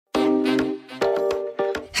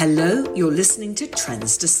Hello, you're listening to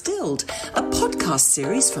Trends Distilled, a podcast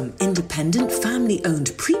series from independent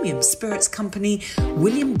family-owned premium spirits company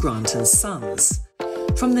William Grant & Sons.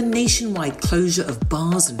 From the nationwide closure of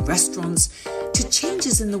bars and restaurants to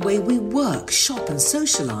changes in the way we work, shop and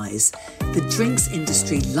socialise, the drinks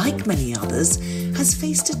industry, like many others, has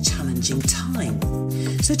faced a challenging time.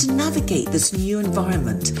 So to navigate this new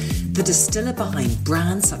environment, the distiller behind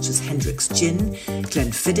brands such as Hendrick's Gin,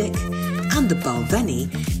 Glenfiddich and the Balvenie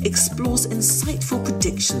explores insightful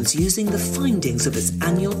predictions using the findings of its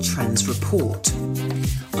annual Trends report.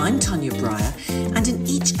 I'm Tanya Breyer, and in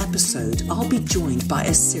each episode I'll be joined by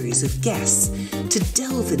a series of guests to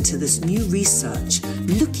delve into this new research,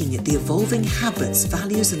 looking at the evolving habits,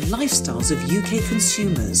 values and lifestyles of UK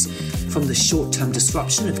consumers, from the short-term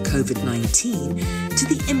disruption of COVID-19 to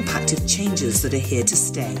the impact of changes that are here to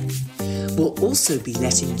stay. We'll also be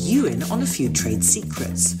letting you in on a few trade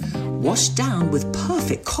secrets, washed down with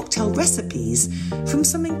perfect cocktail recipes from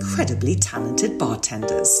some incredibly talented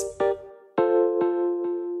bartenders.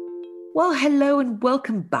 Well, hello and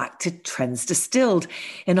welcome back to Trends Distilled.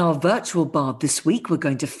 In our virtual bar this week, we're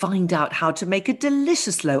going to find out how to make a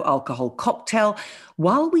delicious low-alcohol cocktail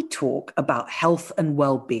while we talk about health and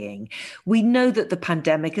well-being. We know that the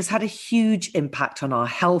pandemic has had a huge impact on our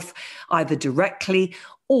health, either directly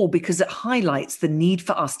or because it highlights the need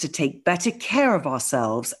for us to take better care of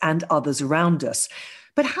ourselves and others around us.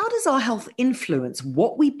 But how does our health influence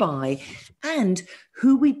what we buy and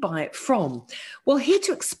who we buy it from? Well, here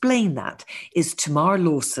to explain that is Tamara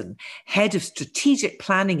Lawson, Head of Strategic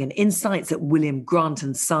Planning and Insights at William Grant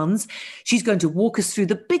 & Sons. She's going to walk us through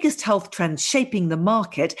the biggest health trends shaping the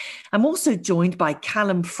market. I'm also joined by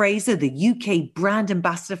Callum Fraser, the UK brand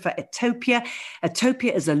ambassador for Etopia.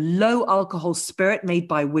 Etopia is a low-alcohol spirit made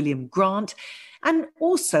by William Grant. And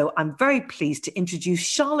also, I'm very pleased to introduce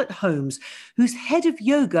Charlotte Holmes, who's head of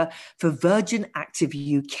yoga for Virgin Active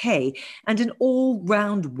UK and an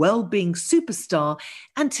all-round well-being superstar,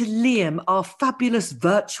 and to Liam, our fabulous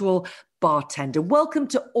virtual bartender. Welcome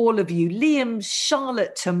to all of you, Liam,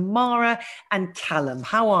 Charlotte, Tamara, and Callum.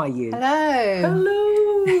 How are you? Hello.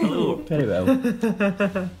 Hello. Hello. Very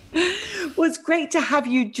well. Well, it's great to have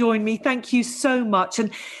you join me. Thank you so much.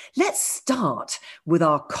 And let's start with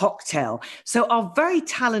our cocktail. So our very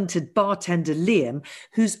talented bartender, Liam,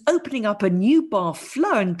 who's opening up a new bar,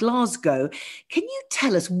 Fleur, in Glasgow. Can you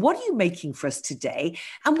tell us, what are you making for us today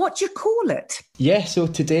and what do you call it? Yeah, so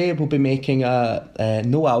today we'll be making a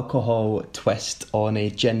no alcohol twist on a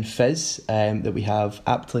gin fizz that we have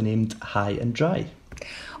aptly named High and Dry.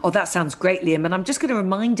 Oh, that sounds great, Liam. And I'm just going to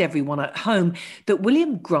remind everyone at home that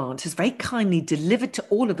William Grant has very kindly delivered to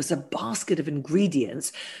all of us a basket of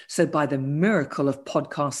ingredients. So by the miracle of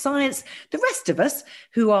podcast science, the rest of us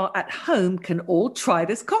who are at home can all try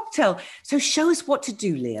this cocktail. So show us what to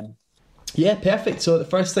do, Liam. Yeah, perfect. So the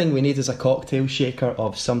first thing we need is a cocktail shaker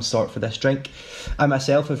of some sort for this drink. I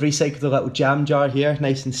myself have recycled a little jam jar here,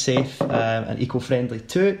 nice and safe and eco-friendly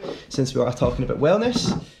too, since we are talking about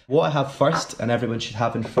wellness. What I have first, and everyone should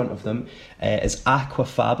have in front of them, is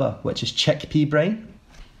aquafaba, which is chickpea brine.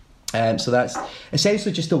 So that's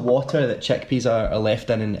essentially just the water that chickpeas are left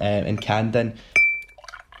in and canned in.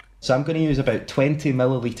 So I'm going to use about 20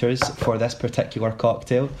 millilitres for this particular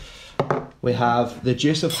cocktail. We have the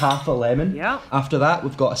juice of half a lemon. Yeah. After that,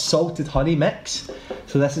 we've got a salted honey mix.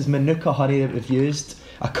 So this is Manuka honey that we've used.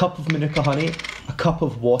 A cup of Manuka honey, a cup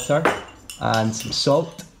of water, and some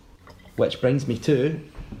salt, which brings me to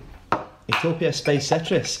Etopia Spice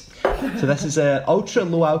Citrus. So this is an ultra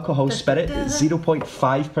low alcohol spirit, 0.5%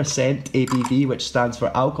 ABV, which stands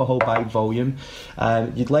for alcohol by volume.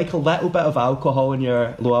 You'd like a little bit of alcohol in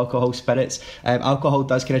your low alcohol spirits. Alcohol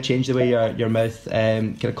does kind of change the way your mouth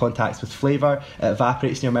kind of contacts with flavour. It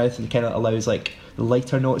evaporates in your mouth and kind of allows like the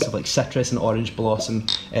lighter notes of like citrus and orange blossom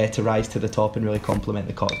to rise to the top and really complement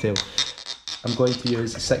the cocktail. I'm going to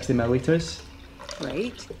use 60 millilitres.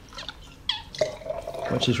 Great.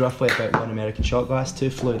 Which is roughly about 1 American shot glass, 2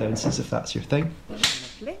 fluid ounces if that's your thing.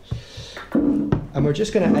 Lovely. And we're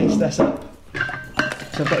just going to ice this up.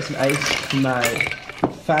 So I've got some ice from my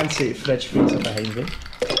fancy fridge freezer behind me.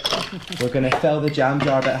 We're going to fill the jam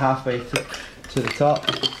jar about halfway to the top,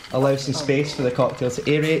 allow some space for the cocktail to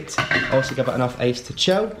aerate, also give it enough ice to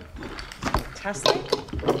chill. Fantastic.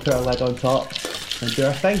 Put our lid on top and do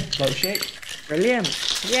our thing, little shake. Brilliant.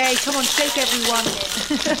 Yay, come on, shake everyone.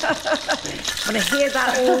 Want to hear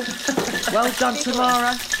that all? Well done,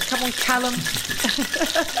 Tamara. Come on, Callum.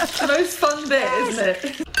 The most fun bit, isn't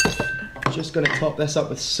it? Just going to top this up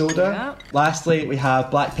with soda. Yeah. Lastly, we have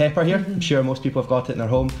black pepper here. I'm sure most people have got it in their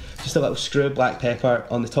home. Just a little screw of black pepper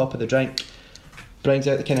on the top of the drink. brings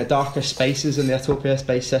out the kind of darker spices in the Atopia.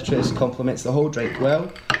 Spice citrus complements the whole drink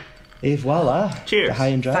well. Et voila. Cheers. The high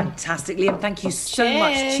and dry. Fantastic, Liam. Thank you so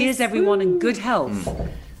much. Cheers, everyone, and good health.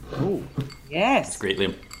 Oh, yes. Great,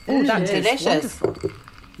 Liam. Oh, that tastes delicious. wonderful.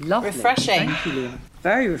 Lovely. Refreshing. Thank you, Liam.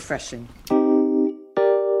 Very refreshing.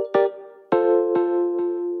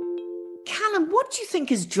 Callum, what do you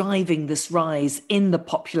think is driving this rise in the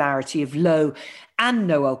popularity of low and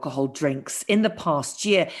no alcohol drinks in the past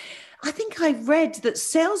year? I think I read that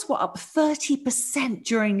sales were up 30%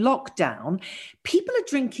 during lockdown. People are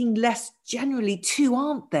drinking less generally too,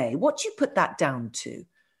 aren't they? What do you put that down to?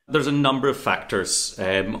 There's a number of factors,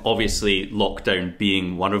 obviously lockdown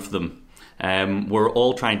being one of them. We're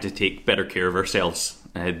all trying to take better care of ourselves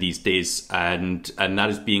these days, and that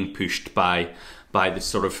is being pushed by the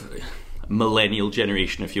sort of millennial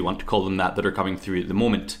generation, if you want to call them that are coming through at the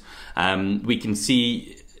moment. We can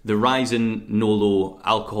see the rise in no-low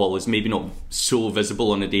alcohol is maybe not so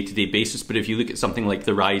visible on a day-to-day basis, but if you look at something like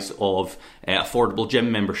the rise of affordable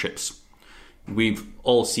gym memberships, we've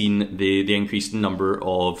all seen the increased number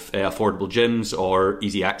of affordable gyms or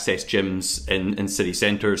easy access gyms in city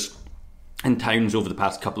centres and towns over the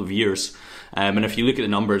past couple of years. And if you look at the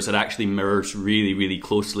numbers, it actually mirrors really, really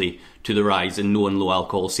closely to the rise in no and low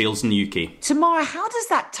alcohol sales in the UK. Tamara, how does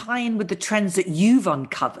that tie in with the trends that you've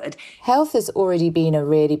uncovered? Health has already been a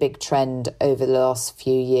really big trend over the last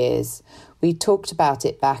few years. We talked about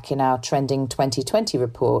it back in our Trending 2020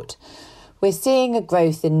 report. We're seeing a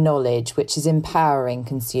growth in knowledge, which is empowering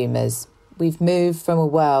consumers. We've moved from a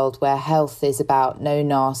world where health is about no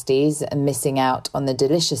nasties and missing out on the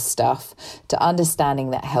delicious stuff to understanding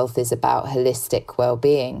that health is about holistic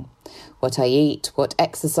well-being. What I eat, what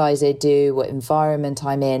exercise I do, what environment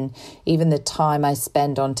I'm in, even the time I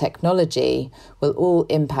spend on technology will all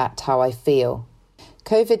impact how I feel.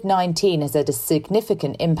 COVID-19 has had a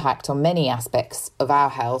significant impact on many aspects of our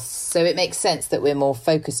health, so it makes sense that we're more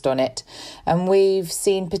focused on it. And we've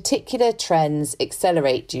seen particular trends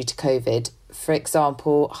accelerate due to COVID. For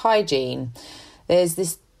example, hygiene. There's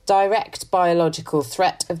this direct biological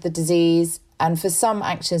threat of the disease, and for some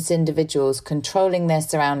anxious individuals, controlling their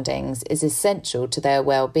surroundings is essential to their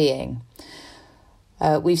well-being.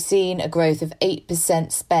 We've seen a growth of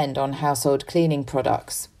 8% spend on household cleaning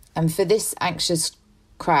products. And for this anxious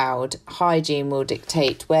crowd, hygiene will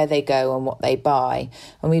dictate where they go and what they buy.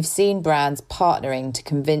 And we've seen brands partnering to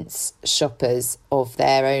convince shoppers of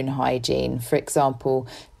their own hygiene. For example,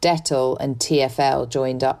 Dettol and TfL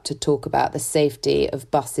joined up to talk about the safety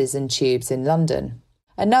of buses and tubes in London.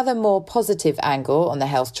 Another more positive angle on the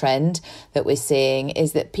health trend that we're seeing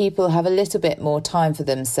is that people have a little bit more time for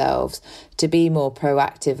themselves to be more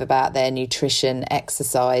proactive about their nutrition,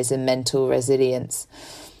 exercise and mental resilience.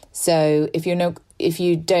 So if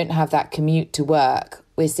you don't have that commute to work,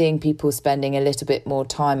 we're seeing people spending a little bit more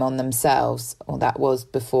time on themselves, or that was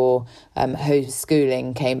before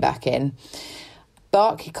homeschooling came back in.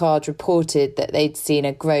 Barclaycard reported that they'd seen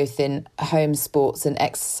a growth in home sports and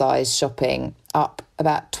exercise shopping, up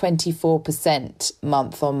about 24%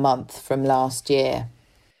 month on month from last year.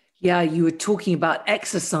 Yeah, you were talking about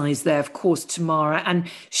exercise there, of course, Tamara. And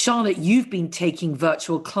Charlotte, you've been taking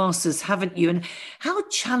virtual classes, haven't you? And how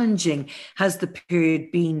challenging has the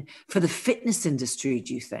period been for the fitness industry,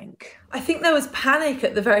 do you think? I think there was panic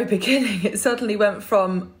at the very beginning. It suddenly went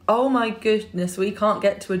from, oh my goodness, we can't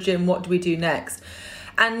get to a gym, what do we do next?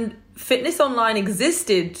 And fitness online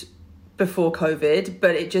existed before COVID,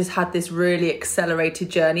 but it just had this really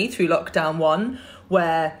accelerated journey through lockdown one,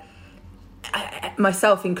 where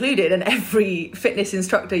myself included and every fitness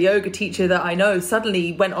instructor, yoga teacher that I know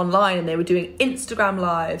suddenly went online and they were doing Instagram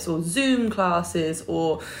lives or Zoom classes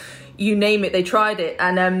or you name it, they tried it.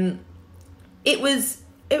 And it was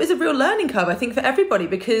a real learning curve, I think, for everybody,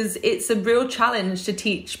 because it's a real challenge to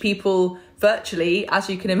teach people virtually, as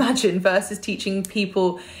you can imagine, versus teaching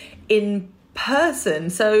people in person.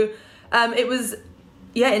 So it was,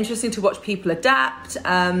 interesting to watch people adapt.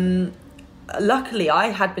 Luckily, I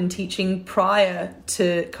had been teaching prior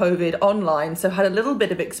to COVID online, so had a little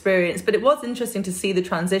bit of experience, but it was interesting to see the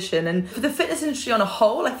transition. And for the fitness industry on a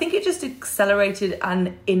whole, I think it just accelerated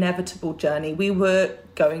an inevitable journey. We were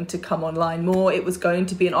going to come online more. It was going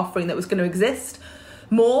to be an offering that was going to exist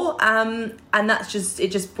more, and it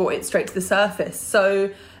just brought it straight to the surface.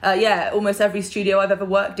 So almost every studio I've ever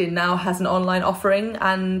worked in now has an online offering,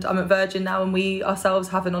 and I'm at Virgin now and we ourselves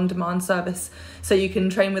have an on-demand service, so you can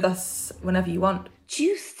train with us whenever you want. Do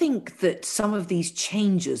you think that some of these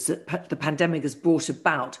changes that the pandemic has brought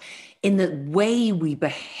about in the way we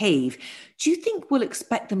behave, do you think we'll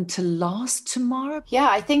expect them to last tomorrow? Yeah,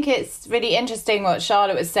 I think it's really interesting what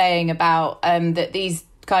Charlotte was saying about that these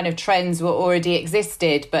kind of trends were already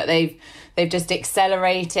existed, but they've just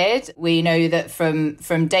accelerated. We know that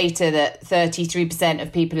from data that 33%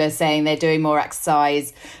 of people are saying they're doing more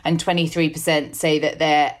exercise and 23% say that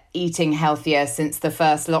they're eating healthier since the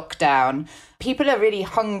first lockdown. People are really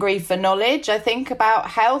hungry for knowledge, I think, about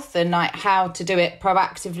health and like how to do it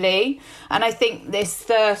proactively. And I think this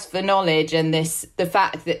thirst for knowledge and the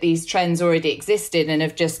fact that these trends already existed and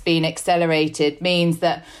have just been accelerated means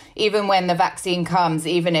that even when the vaccine comes,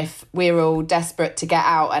 even if we're all desperate to get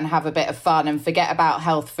out and have a bit of fun and forget about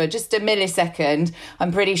health for just a millisecond,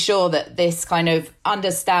 I'm pretty sure that this kind of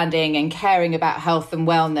understanding and caring about health and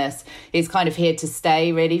wellness is kind of here to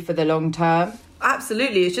stay really for the long term.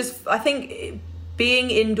 Absolutely. It's just, I think being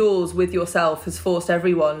indoors with yourself has forced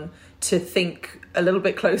everyone to think a little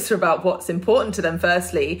bit closer about what's important to them,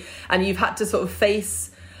 firstly. And you've had to sort of face,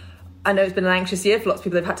 I know it's been an anxious year for lots of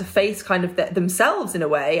people, they've had to face kind of themselves in a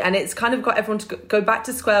way. And it's kind of got everyone to go back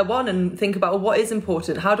to square one and think about, well, what is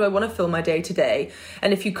important? How do I want to fill my day to day?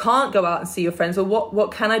 And if you can't go out and see your friends, well,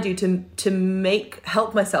 what can I do to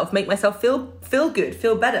help myself, make myself feel good,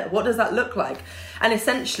 feel better? What does that look like? And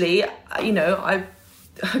essentially, you know, I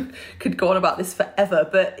could go on about this forever,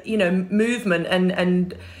 but, you know, movement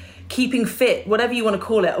and keeping fit, whatever you want to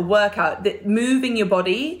call it, a workout, that moving your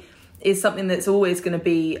body is something that's always going to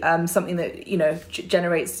be something that, you know,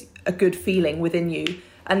 generates a good feeling within you.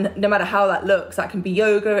 And no matter how that looks, that can be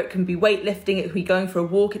yoga, it can be weightlifting, it can be going for a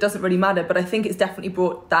walk, it doesn't really matter. But I think it's definitely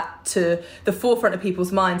brought that to the forefront of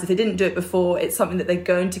people's minds. If they didn't do it before, it's something that they're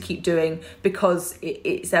going to keep doing because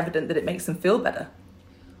it's evident that it makes them feel better.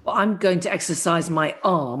 Well, I'm going to exercise my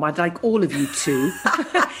arm. I'd like all of you to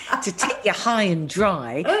take your high and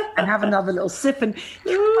dry and have another little sip. And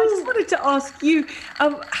I just wanted to ask you,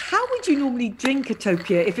 how would you normally drink a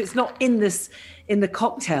Topia if it's not in the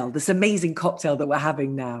cocktail, this amazing cocktail that we're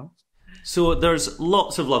having now? So there's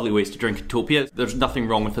lots of lovely ways to drink a Topia. There's nothing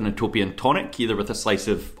wrong with an Utopian tonic, either with a slice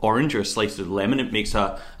of orange or a slice of lemon. It makes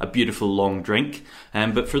a beautiful long drink.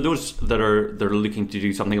 But for those that are looking to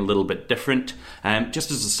do something a little bit different,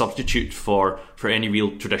 just as a substitute for any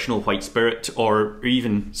real traditional white spirit, or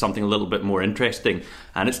even something a little bit more interesting.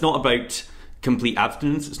 And it's not about complete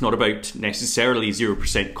abstinence. It's not about necessarily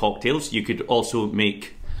 0% cocktails. You could also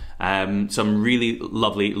make some really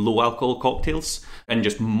lovely low alcohol cocktails and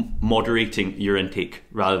just moderating your intake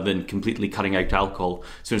rather than completely cutting out alcohol.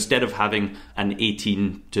 So instead of having an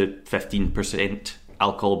 18 to 15%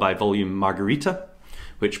 alcohol by volume margarita,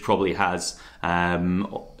 which probably has sort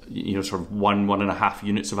of 1.5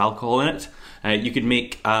 units of alcohol in it, you could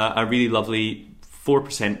make a really lovely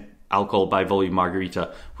 4% alcohol by volume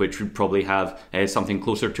margarita, which would probably have something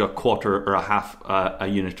closer to a quarter or a half a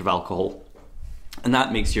unit of alcohol. And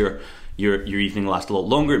that makes your evening last a lot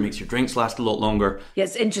longer. It makes your drinks last a lot longer. Yeah,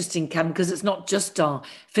 it's interesting, Cam, because it's not just our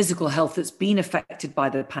physical health that's been affected by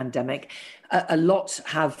the pandemic. A lot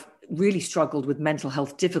have really struggled with mental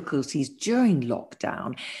health difficulties during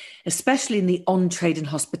lockdown, especially in the on-trade and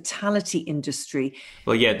hospitality industry.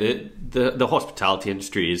 Well, yeah, the hospitality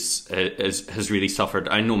industry has really suffered.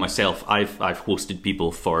 I know myself, I've hosted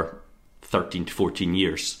people for 13 to 14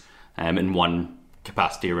 years in one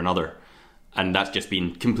capacity or another. And that's just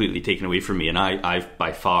been completely taken away from me. And I've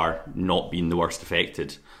by far not been the worst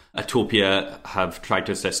affected. Atopia have tried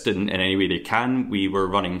to assist in any way they can. We were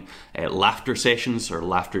running laughter sessions or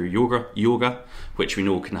laughter yoga, which we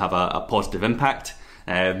know can have a positive impact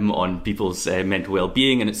on people's mental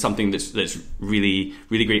well-being, and it's something that's really,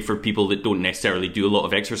 really great for people that don't necessarily do a lot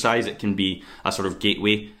of exercise. It can be a sort of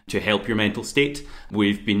gateway to help your mental state.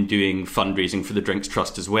 We've been doing fundraising for the Drinks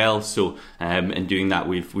Trust as well, so in doing that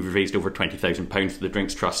we've raised over £20,000 for the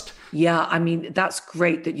Drinks Trust. Yeah, I mean, that's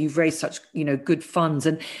great that you've raised such good funds.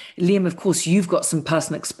 And Liam, of course, you've got some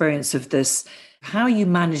personal experience of this. How are you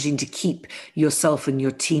managing to keep yourself and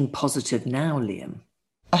your team positive now, Liam?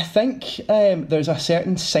 I think there's a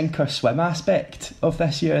certain sink or swim aspect of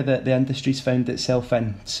this year that the industry's found itself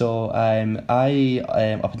in. So I,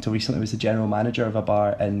 up until recently, was the general manager of a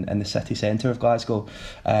bar in the city centre of Glasgow,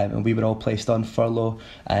 and we were all placed on furlough.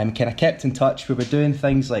 Kind of kept in touch. We were doing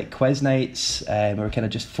things like quiz nights. We were kind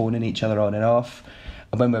of just phoning each other on and off.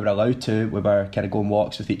 And when we were allowed to, we were kind of going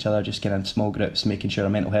walks with each other, just kind of in small groups, making sure our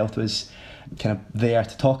mental health was kind of there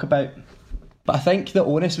to talk about. But I think the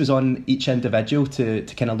onus was on each individual to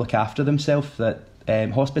kind of look after themselves. That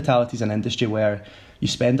hospitality is an industry where you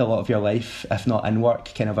spend a lot of your life, if not in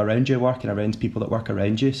work, kind of around your work and around people that work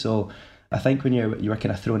around you. So I think when you were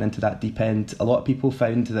kind of thrown into that deep end, a lot of people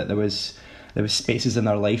found that there was spaces in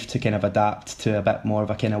their life to kind of adapt to a bit more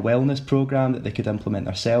of a kind of wellness programme that they could implement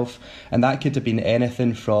themselves. And that could have been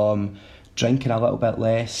anything from drinking a little bit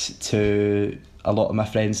less to a lot of my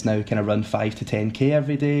friends now kind of run 5 to 10k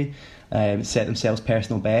every day, set themselves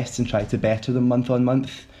personal bests and try to better them month on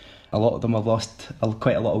month. A lot of them have lost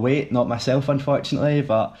quite a lot of weight, not myself unfortunately,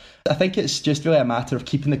 but I think it's just really a matter of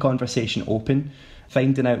keeping the conversation open,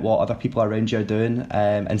 finding out what other people around you are doing,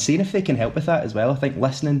 and seeing if they can help with that as well. I think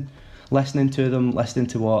listening to them, listening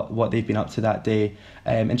to what they've been up to that day,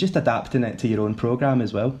 and just adapting it to your own programme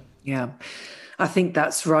as well. Yeah, I think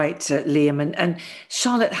that's right, Liam. And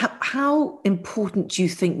Charlotte, how important do you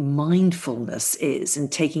think mindfulness is in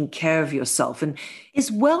taking care of yourself? And is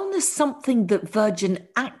wellness something that Virgin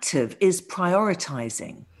Active is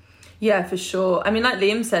prioritising? Yeah, for sure. I mean, like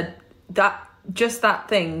Liam said, that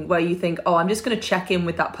thing where you think, oh, I'm just going to check in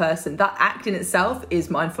with that person, that act in itself is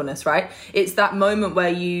mindfulness, right? It's that moment where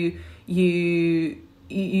you're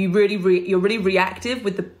really reactive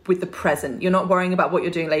with the present. You're not worrying about what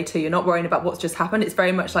you're doing later. You're not worrying about what's just happened. It's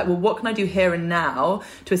very much like, well, what can I do here and now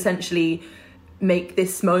to essentially make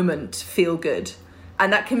this moment feel good?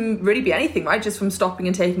 And that can really be anything, right? Just from stopping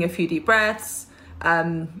and taking a few deep breaths,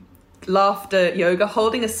 laughter, yoga,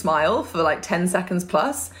 holding a smile for like 10 seconds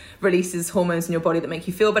plus releases hormones in your body that make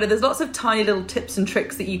you feel better. There's lots of tiny little tips and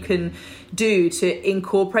tricks that you can do to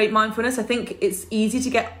incorporate mindfulness. I think it's easy to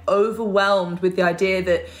get overwhelmed with the idea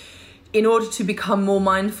that in order to become more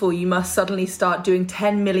mindful, you must suddenly start doing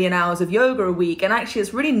 10 million hours of yoga a week. And actually,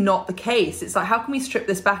 it's really not the case. It's like, how can we strip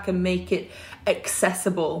this back and make it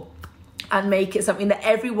accessible and make it something that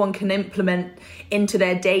everyone can implement into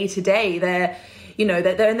their day-to-day?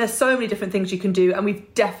 There's so many different things you can do, and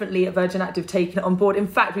we've definitely at Virgin Active taken it on board. In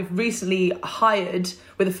fact, we've recently hired,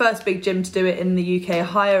 we're the first big gym to do it in the UK,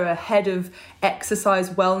 hire a head of exercise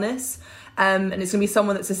wellness, and it's going to be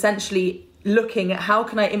someone that's essentially looking at how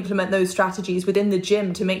can I implement those strategies within the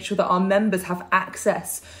gym to make sure that our members have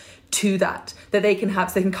access to that they can have,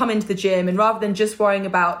 so they can come into the gym, and rather than just worrying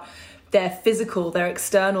about their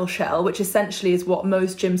external shell, which essentially is what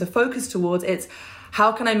most gyms are focused towards, it's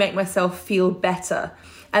how can I make myself feel better?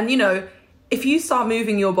 And, if you start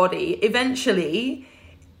moving your body, eventually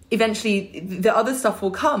the other stuff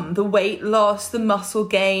will come. The weight loss, the muscle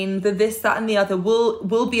gain, the this, that, and the other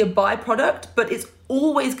will be a byproduct, but it's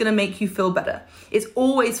always going to make you feel better. It's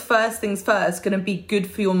always, first things first, going to be good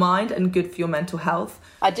for your mind and good for your mental health.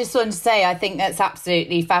 I just want to say, I think that's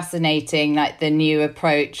absolutely fascinating, like the new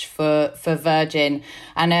approach for Virgin.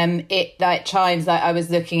 And it like chimes, like I was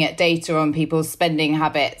looking at data on people's spending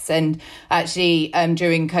habits, and actually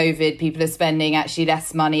during COVID, people are spending actually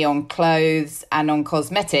less money on clothes and on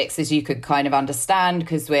cosmetics, as you could kind of understand,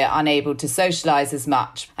 because we're unable to socialise as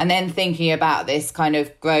much. And then thinking about this kind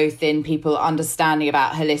of growth in people understanding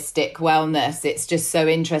about holistic wellness, it's just so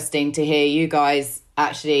interesting to hear you guys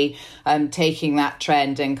actually taking that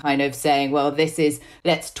trend and kind of saying, well,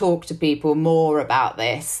 let's talk to people more about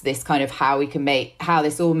this kind of how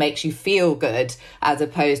this all makes you feel good, as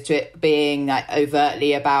opposed to it being like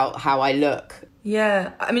overtly about how I look.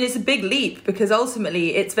 Yeah, I mean, it's a big leap, because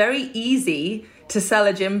ultimately it's very easy to sell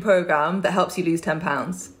a gym program that helps you lose 10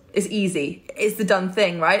 pounds. It's easy. It's the done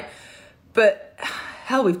thing, right? But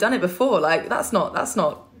hell, we've done it before. Like that's not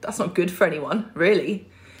good for anyone, really.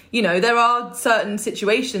 There are certain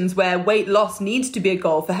situations where weight loss needs to be a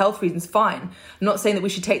goal for health reasons, fine. I'm not saying that we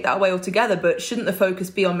should take that away altogether, but shouldn't the focus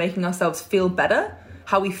be on making ourselves feel better,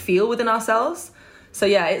 how we feel within ourselves? So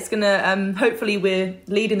yeah, it's going to, hopefully we're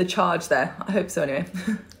leading the charge there. I hope so anyway.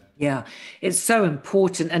 Yeah, it's so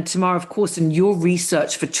important. And Tamara, of course, in your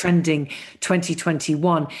research for Trending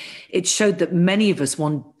 2021, it showed that many of us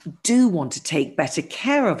do want to take better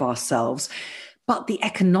care of ourselves. But the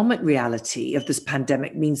economic reality of this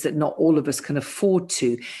pandemic means that not all of us can afford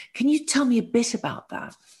to. Can you tell me a bit about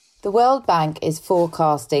that? The World Bank is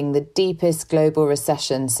forecasting the deepest global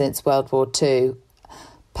recession since World War II.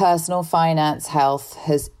 Personal finance health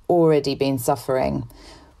has already been suffering.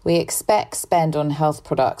 We expect spend on health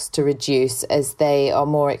products to reduce as they are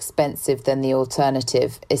more expensive than the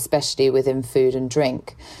alternative, especially within food and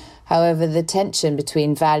drink. However, the tension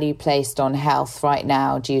between value placed on health right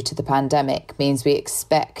now due to the pandemic means we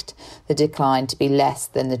expect the decline to be less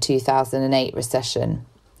than the 2008 recession.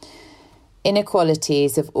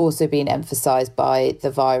 Inequalities have also been emphasised by the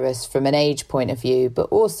virus from an age point of view, but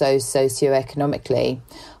also socioeconomically,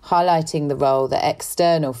 highlighting the role that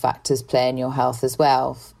external factors play in your health as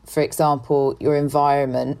well. For example, your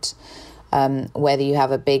environment, whether you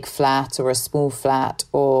have a big flat or a small flat,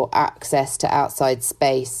 or access to outside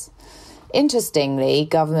space. Interestingly,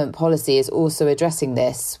 government policy is also addressing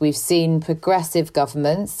this. We've seen progressive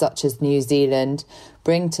governments, such as New Zealand,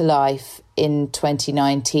 bring to life in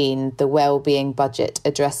 2019 the wellbeing budget,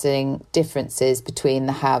 addressing differences between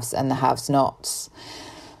the haves and the have-nots.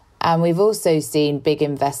 And we've also seen big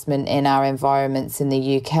investment in our environments in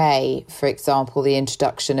the UK. For example, the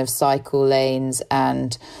introduction of cycle lanes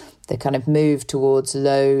and the kind of move towards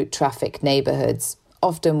low traffic neighbourhoods.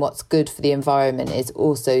 Often what's good for the environment is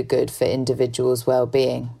also good for individuals'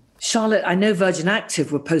 well-being. Charlotte, I know Virgin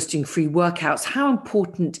Active were posting free workouts. How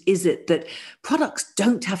important is it that products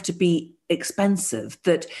don't have to be expensive,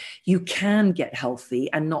 that you can get healthy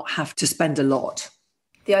and not have to spend a lot?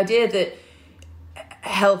 The idea that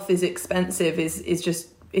health is expensive is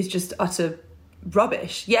just utter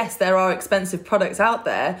rubbish. Yes, there are expensive products out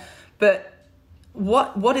there, but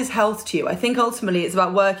what is health to you? I think ultimately it's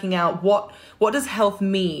about working out what does health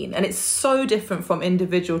mean, and it's so different from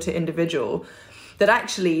individual to individual that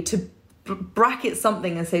actually to bracket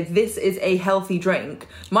something and say this is a healthy drink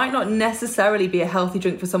might not necessarily be a healthy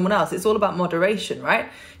drink for someone else. It's all about moderation, right?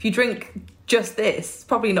 If you drink just this, it's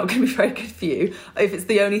probably not going to be very good for you. If it's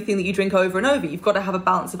the only thing that you drink over and over, you've got to have a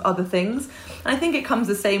balance of other things. And I think it comes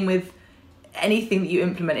the same with anything that you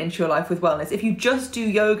implement into your life with wellness. If you just do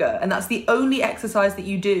yoga and that's the only exercise that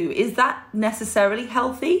you do, is that necessarily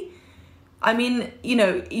healthy? I mean,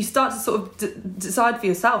 you start to sort of decide for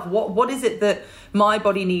yourself, what is it that my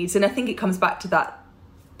body needs? And I think it comes back to that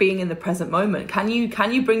being in the present moment. Can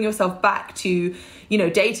you bring yourself back to,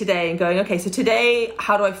 day to day and going, okay, so today,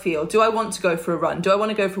 how do I feel? Do I want to go for a run? Do I want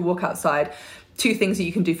to go for a walk outside? 2 things that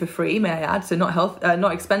you can do for free, may I add, so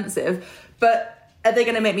not expensive, but are they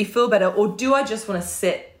going to make me feel better? Or do I just want to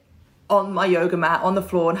sit on my yoga mat on the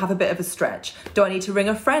floor and have a bit of a stretch? Do I need to ring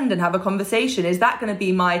a friend and have a conversation? Is that going to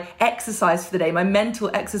be my exercise for the day, my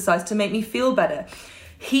mental exercise to make me feel better?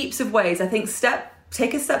 Heaps of ways. I think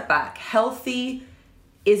take a step back. Healthy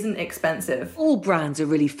isn't expensive. All brands are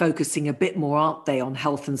really focusing a bit more, aren't they, on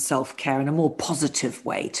health and self-care in a more positive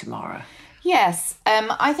way, Tamara? Yes,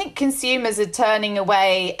 I think consumers are turning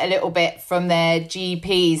away a little bit from their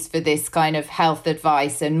GPs for this kind of health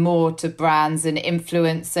advice and more to brands and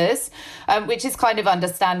influencers, which is kind of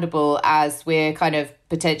understandable as we're kind of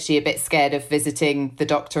potentially a bit scared of visiting the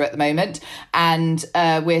doctor at the moment, and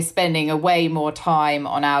we're spending a way more time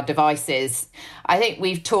on our devices. I think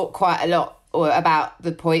we've talked quite a lot about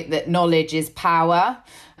the point that knowledge is power.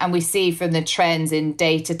 And we see from the trends in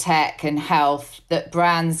data tech and health that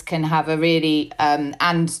brands can have a really,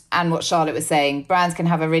 and what Charlotte was saying, brands can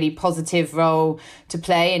have a really positive role to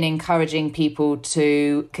play in encouraging people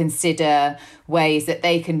to consider ways that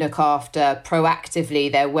they can look after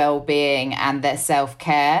proactively their well-being and their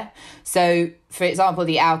self-care. So, for example,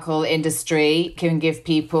 the alcohol industry can give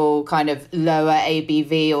people kind of lower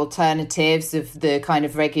ABV alternatives of the kind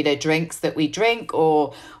of regular drinks that we drink,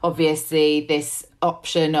 or obviously this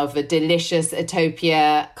option of a delicious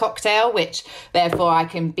Utopia cocktail, which therefore I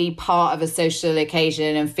can be part of a social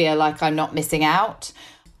occasion and feel like I'm not missing out.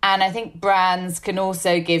 And I think brands can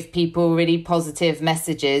also give people really positive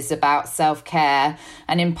messages about self-care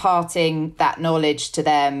and imparting that knowledge to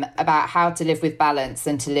them about how to live with balance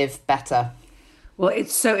and to live better. Well,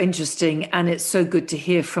 it's so interesting, and it's so good to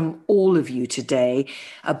hear from all of you today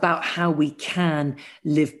about how we can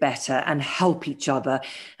live better and help each other.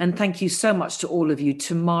 And thank you so much to all of you,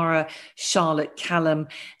 Tamara, Charlotte, Callum,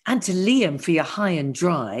 and to Liam for your high and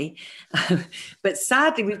dry. But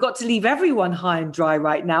sadly, we've got to leave everyone high and dry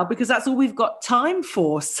right now because that's all we've got time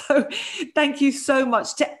for. So thank you so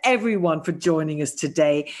much to everyone for joining us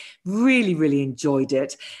today. Really, really enjoyed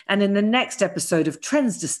it. And in the next episode of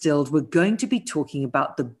Trends Distilled, we're going to be talking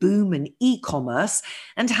about the boom in e-commerce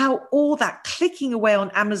and how all that clicking away on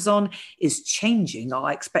Amazon is changing our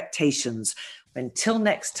expectations. Until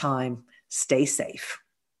next time, stay safe.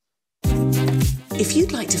 If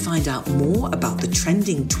you'd like to find out more about the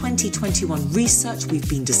trending 2021 research we've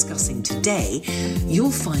been discussing today,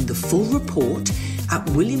 you'll find the full report at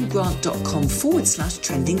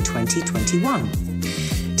williamgrant.com/trending 2021.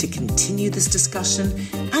 To continue this discussion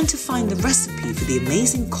and to find the recipe for the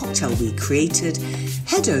amazing cocktail we created,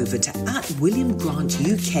 head over to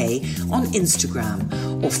 @WilliamGrantUK on Instagram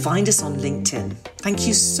or find us on LinkedIn. Thank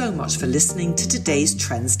you so much for listening to today's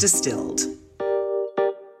Trends Distilled.